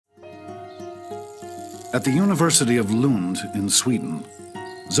At the University of Lund in Sweden,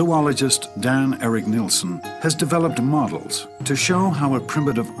 zoologist Dan Erik Nilsson has developed models to show how a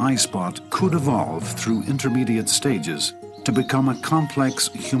primitive eye spot could evolve through intermediate stages to become a complex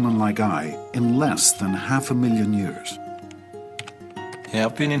human-like eye in less than 500,000 years. Yeah,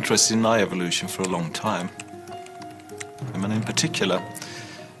 I've been interested in eye evolution for a long time. And in particular,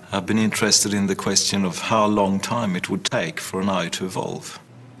 I've been interested in the question of how long time it would take for an eye to evolve.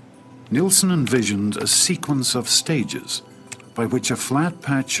 Nilsson envisioned a sequence of stages by which a flat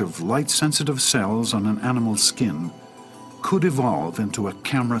patch of light-sensitive cells on an animal's skin could evolve into a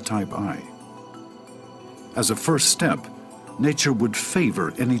camera-type eye. As a first step, nature would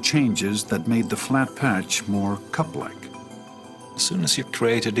favor any changes that made the flat patch more cup-like. As soon as you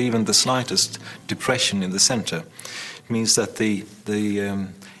created even the slightest depression in the center, it means that the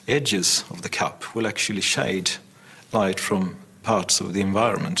edges of the cup will actually shade light from parts of the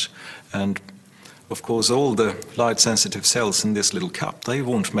environment. And of course, all the light-sensitive cells in this little cup, they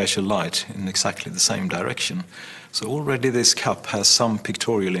won't measure light in exactly the same direction. So already this cup has some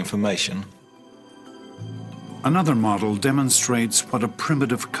pictorial information. Another model demonstrates what a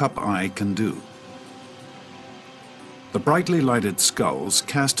primitive cup eye can do. The brightly lighted skulls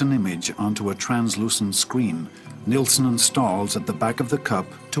cast an image onto a translucent screen Nilsson installs at the back of the cup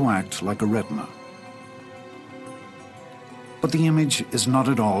to act like a retina. But the image is not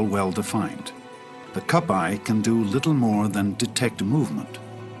at all well defined. The cup eye can do little more than detect movement.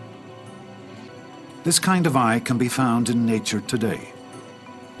 This kind of eye can be found in nature today,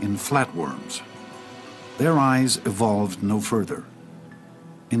 in flatworms. Their eyes evolved no further.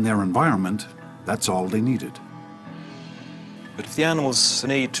 In their environment, that's all they needed. But if the animals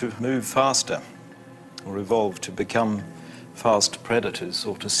need to move faster, or evolve to become fast predators,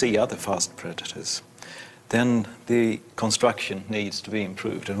 or to see other fast predators, then the construction needs to be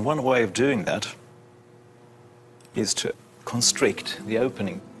improved. And one way of doing that is to constrict the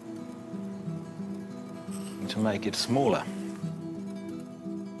opening, to make it smaller.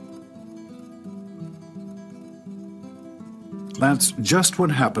 That's just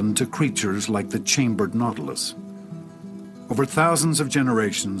what happened to creatures like the chambered nautilus. Over thousands of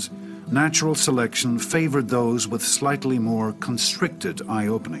generations, natural selection favored those with slightly more constricted eye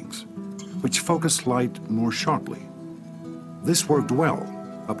openings, which focused light more sharply. This worked well,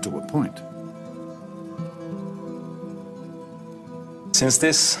 up to a point. Since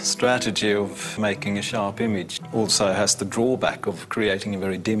this strategy of making a sharp image also has the drawback of creating a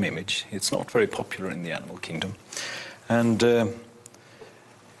very dim image, it's not very popular in the animal kingdom. And there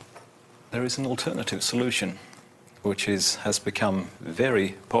is an alternative solution, which has become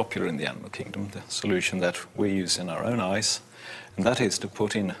very popular in the animal kingdom, the solution that we use in our own eyes, and that is to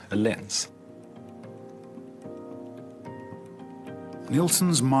put in a lens.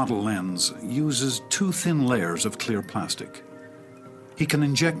 Nilsson's model lens uses two thin layers of clear plastic. He can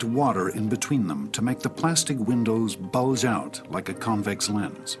inject water in between them to make the plastic windows bulge out like a convex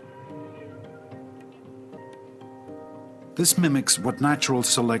lens. This mimics what natural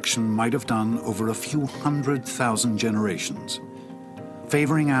selection might have done over a few 100,000 generations,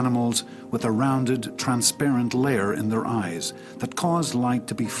 favoring animals with a rounded, transparent layer in their eyes that cause light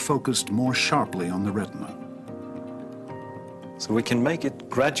to be focused more sharply on the retina. So we can make it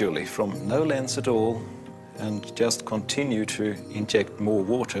gradually from no lens at all and just continue to inject more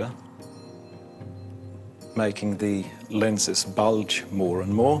water, making the lenses bulge more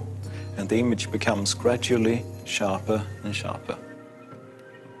and more, and the image becomes gradually sharper and sharper.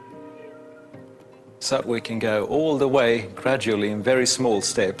 So we can go all the way gradually in very small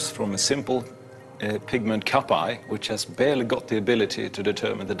steps from a simple pigment cup eye, which has barely got the ability to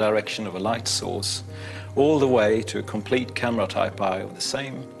determine the direction of a light source, all the way to a complete camera-type eye of the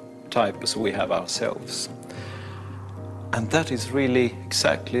same type as we have ourselves. And that is really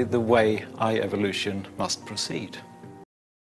exactly the way eye evolution must proceed.